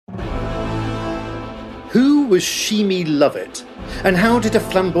Who was Shimi Lovett? And how did a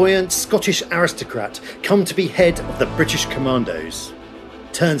flamboyant Scottish aristocrat come to be head of the British Commandos?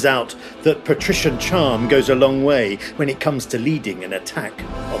 Turns out that patrician charm goes a long way when it comes to leading an attack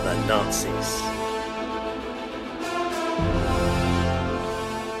on the Nazis.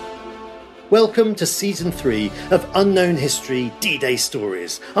 Welcome to Season 3 of Unknown History D-Day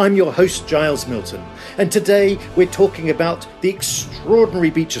Stories. I'm your host Giles Milton, and today we're talking about the extraordinary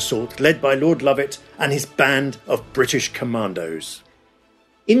beach assault led by Lord Lovett and his band of British commandos.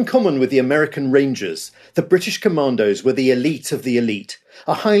 In common with the American Rangers, the British commandos were the elite of the elite,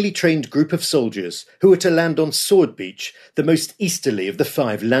 a highly trained group of soldiers who were to land on Sword Beach, the most easterly of the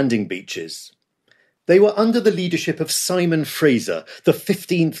 5 landing beaches. They were under the leadership of Simon Fraser, the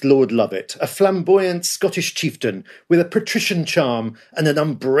 15th Lord Lovett, a flamboyant Scottish chieftain with a patrician charm and an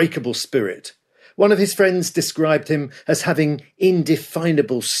unbreakable spirit. One of his friends described him as having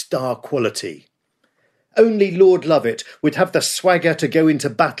indefinable star quality. Only Lord Lovett would have the swagger to go into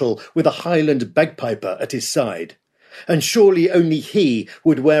battle with a Highland bagpiper at his side, and surely only he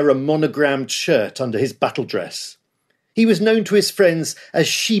would wear a monogrammed shirt under his battle dress. He was known to his friends as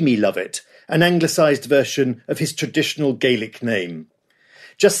Shimi Lovett, an anglicised version of his traditional Gaelic name.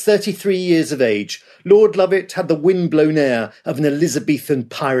 Just 33 years of age, Lord Lovett had the wind-blown air of an Elizabethan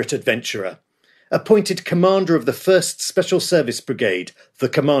pirate adventurer. Appointed commander of the 1st Special Service Brigade, the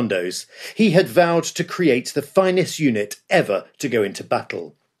Commandos, he had vowed to create the finest unit ever to go into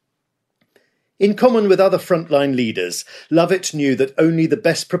battle. In common with other frontline leaders, Lovett knew that only the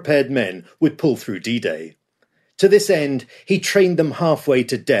best prepared men would pull through D-Day. To this end, he trained them halfway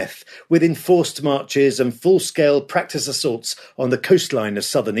to death, with enforced marches and full-scale practice assaults on the coastline of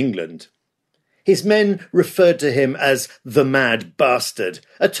southern England. His men referred to him as the Mad Bastard,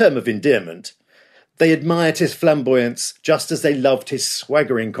 a term of endearment. They admired his flamboyance just as they loved his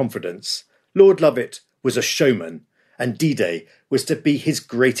swaggering confidence. Lord Lovett was a showman, and D-Day was to be his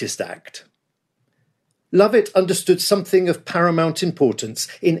greatest act. Lovett understood something of paramount importance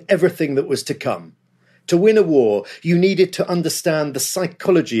in everything that was to come. To win a war, you needed to understand the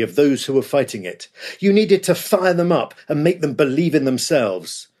psychology of those who were fighting it. You needed to fire them up and make them believe in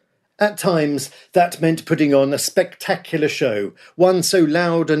themselves. At times, that meant putting on a spectacular show, one so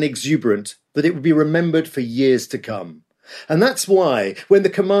loud and exuberant that it would be remembered for years to come. And that's why, when the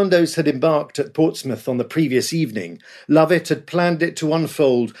commandos had embarked at Portsmouth on the previous evening, Lovett had planned it to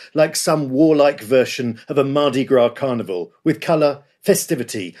unfold like some warlike version of a Mardi Gras carnival, with colour,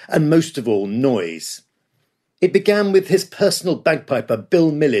 festivity, and most of all, noise. It began with his personal bagpiper,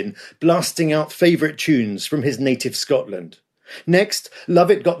 Bill Millin, blasting out favourite tunes from his native Scotland. Next,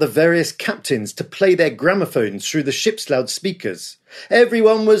 Lovett got the various captains to play their gramophones through the ship's loudspeakers.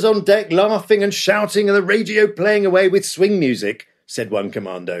 Everyone was on deck laughing and shouting and the radio playing away with swing music, said one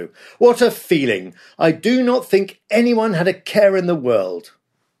commando. What a feeling! I do not think anyone had a care in the world.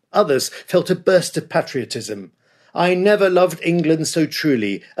 Others felt a burst of patriotism. I never loved England so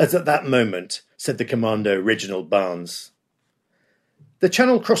truly as at that moment, said the commando Reginald Barnes. The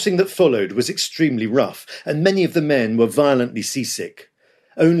channel crossing that followed was extremely rough, and many of the men were violently seasick.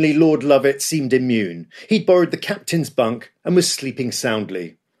 Only Lord Lovett seemed immune. He'd borrowed the captain's bunk and was sleeping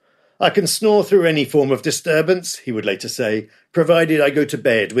soundly. I can snore through any form of disturbance, he would later say, provided I go to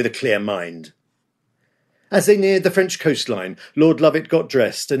bed with a clear mind. As they neared the French coastline, Lord Lovett got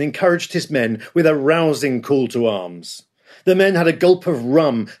dressed and encouraged his men with a rousing call to arms. The men had a gulp of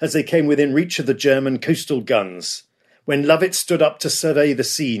rum as they came within reach of the German coastal guns. When Lovett stood up to survey the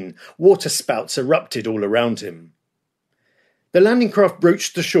scene, waterspouts erupted all around him. The landing craft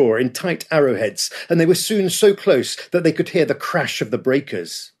broached the shore in tight arrowheads, and they were soon so close that they could hear the crash of the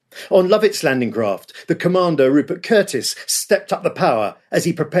breakers. On Lovett's landing craft, the commander, Rupert Curtis, stepped up the power as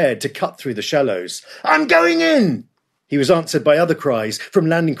he prepared to cut through the shallows. I'm going in! He was answered by other cries from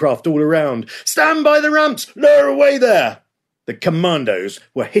landing craft all around. Stand by the ramps! Lower away there! The commandos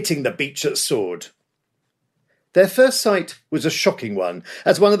were hitting the beach at Sword. Their first sight was a shocking one,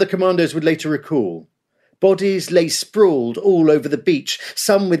 as one of the commandos would later recall. Bodies lay sprawled all over the beach,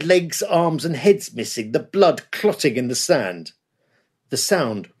 some with legs, arms and heads missing, the blood clotting in the sand. The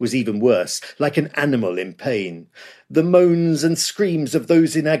sound was even worse, like an animal in pain. The moans and screams of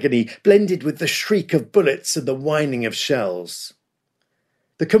those in agony blended with the shriek of bullets and the whining of shells.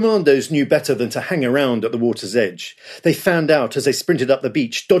 The commandos knew better than to hang around at the water's edge. They fanned out as they sprinted up the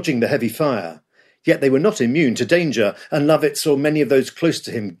beach, dodging the heavy fire. Yet they were not immune to danger, and Lovett saw many of those close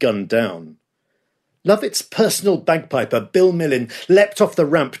to him gunned down. Lovett's personal bagpiper, Bill Millin, leapt off the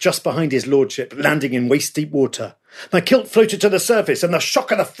ramp just behind his lordship, landing in waist-deep water. My kilt floated to the surface, and the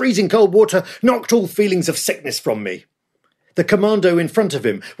shock of the freezing cold water knocked all feelings of sickness from me. The commando in front of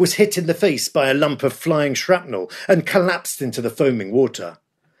him was hit in the face by a lump of flying shrapnel and collapsed into the foaming water.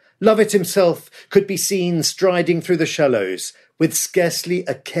 Lovett himself could be seen striding through the shallows with scarcely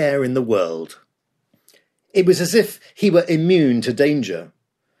a care in the world. It was as if he were immune to danger.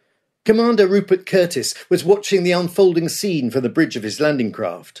 Commander Rupert Curtis was watching the unfolding scene from the bridge of his landing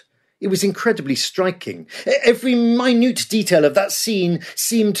craft. It was incredibly striking. Every minute detail of that scene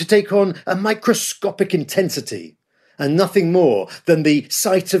seemed to take on a microscopic intensity, and nothing more than the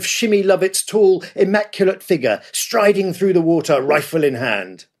sight of Shimmy Lovett's tall, immaculate figure striding through the water, rifle in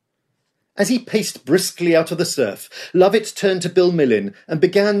hand. As he paced briskly out of the surf, Lovett turned to Bill Millin and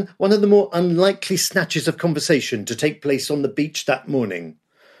began one of the more unlikely snatches of conversation to take place on the beach that morning.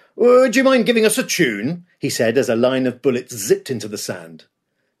 "Do you mind giving us a tune?" he said as a line of bullets zipped into the sand.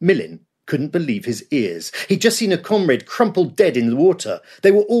 Millin couldn't believe his ears. He'd just seen a comrade crumpled dead in the water.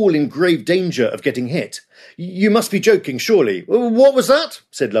 They were all in grave danger of getting hit. "You must be joking, surely." "What was that?"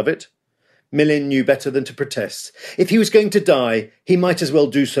 said Lovett. Millin knew better than to protest. If he was going to die, he might as well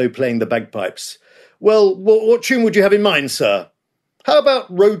do so playing the bagpipes. "Well, what tune would you have in mind, sir?" "How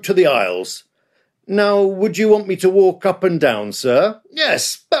about Road to the Isles?" "Now, would you want me to walk up and down, sir?"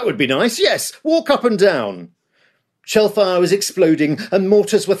 "Yes, that would be nice. Yes, walk up and down." Shellfire was exploding and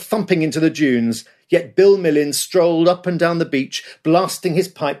mortars were thumping into the dunes, yet Bill Millin strolled up and down the beach, blasting his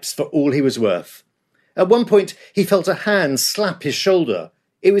pipes for all he was worth. At one point, he felt a hand slap his shoulder.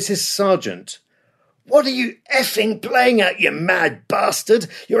 It was his sergeant. "What are you effing playing at, you mad bastard?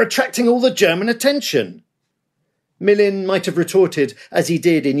 You're attracting all the German attention." Millin might have retorted, as he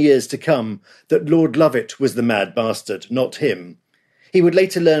did in years to come, that Lord Lovett was the mad bastard, not him. He would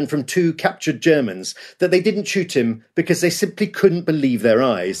later learn from 2 captured Germans that they didn't shoot him because they simply couldn't believe their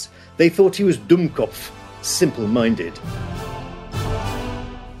eyes. They thought he was Dummkopf, simple-minded.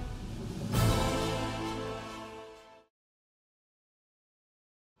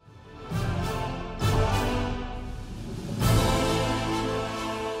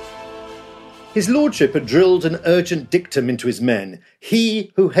 His lordship had drilled an urgent dictum into his men.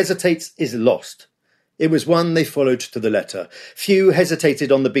 He who hesitates is lost. It was one they followed to the letter. Few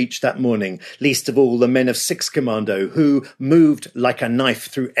hesitated on the beach that morning, least of all the men of 6th Commando, who moved like a knife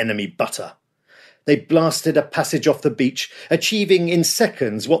through enemy butter. They blasted a passage off the beach, achieving in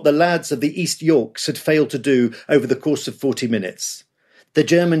seconds what the lads of the East Yorks had failed to do over the course of 40 minutes. The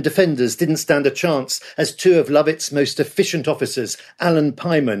German defenders didn't stand a chance as 2 of Lovett's most efficient officers, Alan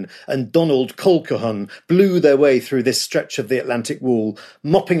Pyman and Donald Colquhoun, blew their way through this stretch of the Atlantic wall,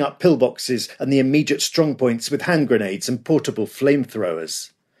 mopping up pillboxes and the immediate strongpoints with hand grenades and portable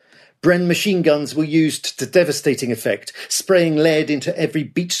flamethrowers. Bren machine guns were used to devastating effect, spraying lead into every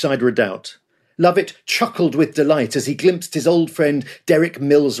beachside redoubt. Lovett chuckled with delight as he glimpsed his old friend Derek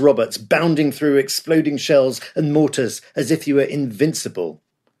Mills Roberts bounding through exploding shells and mortars as if he were invincible.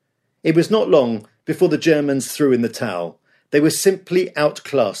 It was not long before the Germans threw in the towel. They were simply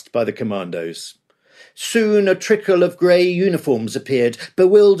outclassed by the commandos. Soon a trickle of grey uniforms appeared,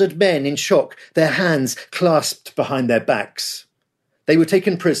 bewildered men in shock, their hands clasped behind their backs. They were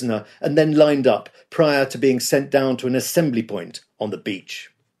taken prisoner and then lined up prior to being sent down to an assembly point on the beach.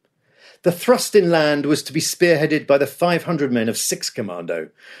 The thrust inland was to be spearheaded by the 500 men of 6th Commando.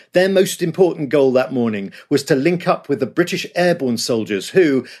 Their most important goal that morning was to link up with the British airborne soldiers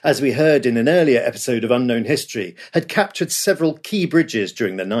who, as we heard in an earlier episode of Unknown History, had captured several key bridges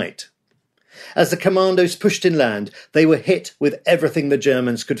during the night. As the commandos pushed inland, they were hit with everything the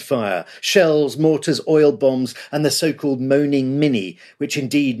Germans could fire: shells, mortars, oil bombs, and the so-called moaning Mini, which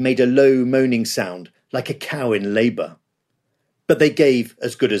indeed made a low moaning sound, like a cow in labour. But they gave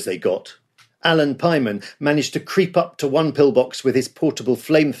as good as they got. Alan Pyman managed to creep up to one pillbox with his portable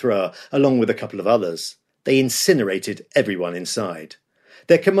flamethrower, along with a couple of others. They incinerated everyone inside.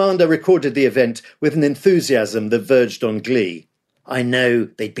 Their commander recorded the event with an enthusiasm that verged on glee. I know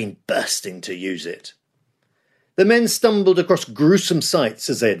they'd been bursting to use it. The men stumbled across gruesome sights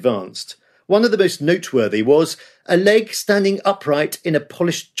as they advanced. One of the most noteworthy was a leg standing upright in a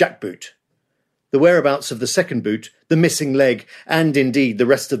polished jackboot. The whereabouts of the second boot, the missing leg, and indeed the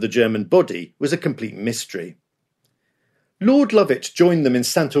rest of the German body was a complete mystery. Lord Lovett joined them in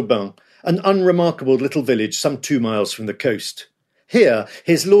Saint-Aubin, an unremarkable little village some 2 miles from the coast. Here,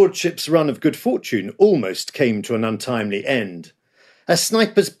 his lordship's run of good fortune almost came to an untimely end. A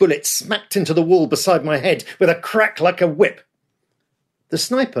sniper's bullet smacked into the wall beside my head with a crack like a whip. The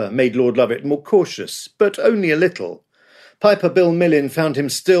sniper made Lord Lovett more cautious, but only a little. Piper Bill Millin found him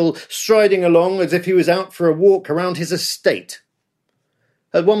still striding along as if he was out for a walk around his estate.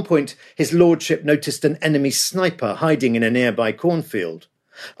 At one point, his lordship noticed an enemy sniper hiding in a nearby cornfield.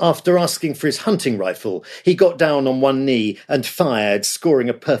 After asking for his hunting rifle, he got down on one knee and fired, scoring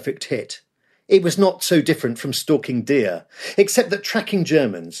a perfect hit. It was not so different from stalking deer, except that tracking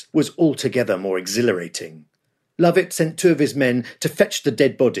Germans was altogether more exhilarating. Lovett sent 2 of his men to fetch the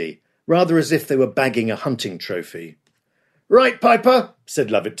dead body, rather as if they were bagging a hunting trophy. "Right, Piper,"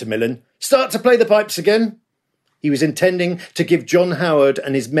 said Lovett to Millen, "start to play the pipes again." He was intending to give John Howard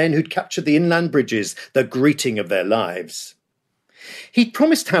and his men who'd captured the inland bridges the greeting of their lives. He'd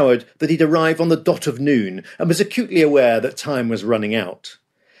promised Howard that he'd arrive on the dot of noon and was acutely aware that time was running out.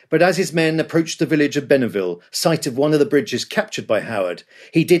 But as his men approached the village of Benneville, site of one of the bridges captured by Howard,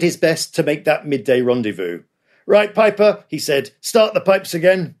 he did his best to make that midday rendezvous. "Right, Piper," he said, "start the pipes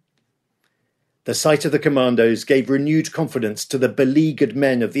again." The sight of the commandos gave renewed confidence to the beleaguered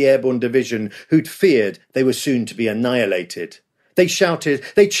men of the airborne division who'd feared they were soon to be annihilated. They shouted,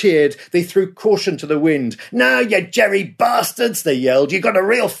 they cheered, they threw caution to the wind. "Now, you Jerry bastards," they yelled, "you got a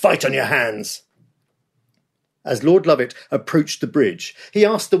real fight on your hands." As Lord Lovett approached the bridge, he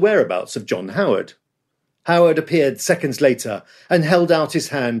asked the whereabouts of John Howard. Howard appeared seconds later and held out his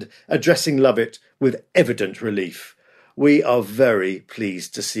hand, addressing Lovett with evident relief. "We are very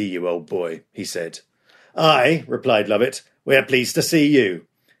pleased to see you, old boy," he said. "Aye," replied Lovett, "we are pleased to see you."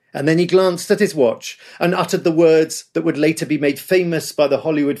 And then he glanced at his watch and uttered the words that would later be made famous by the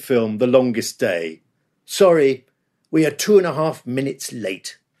Hollywood film The Longest Day. "Sorry, we are 2.5 minutes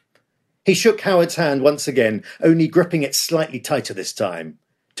late." He shook Howard's hand once again, only gripping it slightly tighter this time.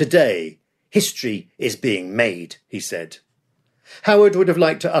 "Today, history is being made," he said. Howard would have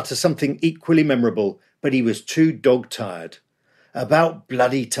liked to utter something equally memorable, but he was too dog-tired. "About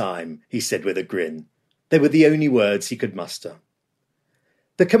bloody time," he said with a grin. They were the only words he could muster.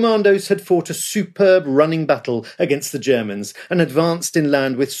 The commandos had fought a superb running battle against the Germans and advanced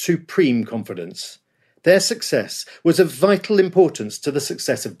inland with supreme confidence. Their success was of vital importance to the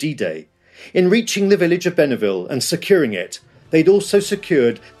success of D-Day. In reaching the village of Benneville and securing it, they'd also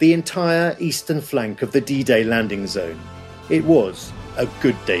secured the entire eastern flank of the D-Day landing zone. It was a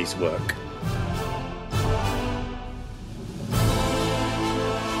good day's work.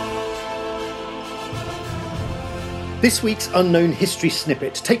 This week's Unknown History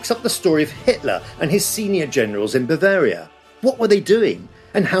snippet takes up the story of Hitler and his senior generals in Bavaria. What were they doing,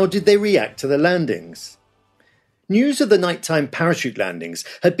 and how did they react to the landings? News of the nighttime parachute landings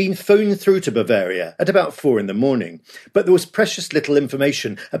had been phoned through to Bavaria at about 4 a.m, but there was precious little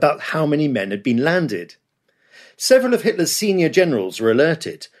information about how many men had been landed. Several of Hitler's senior generals were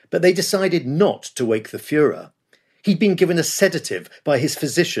alerted, but they decided not to wake the Führer. He'd been given a sedative by his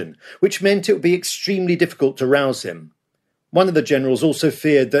physician, which meant it would be extremely difficult to rouse him. One of the generals also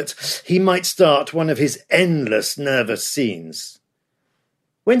feared that he might start one of his endless nervous scenes.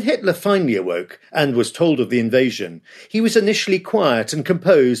 When Hitler finally awoke and was told of the invasion, he was initially quiet and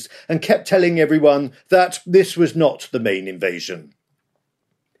composed and kept telling everyone that this was not the main invasion.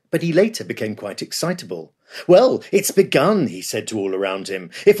 But he later became quite excitable. "Well, it's begun," he said to all around him.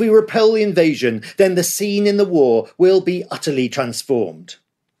 "If we repel the invasion, then the scene in the war will be utterly transformed."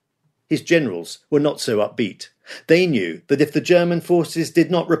 His generals were not so upbeat. They knew that if the German forces did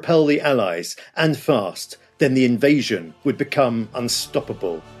not repel the Allies, and fast, then the invasion would become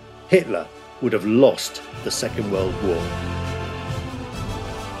unstoppable. Hitler would have lost the Second World War.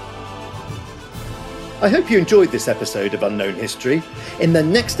 I hope you enjoyed this episode of Unknown History. In the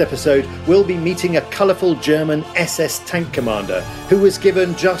next episode, we'll be meeting a colourful German SS tank commander who was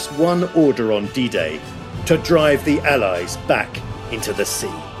given just one order on D-Day: to drive the Allies back into the sea.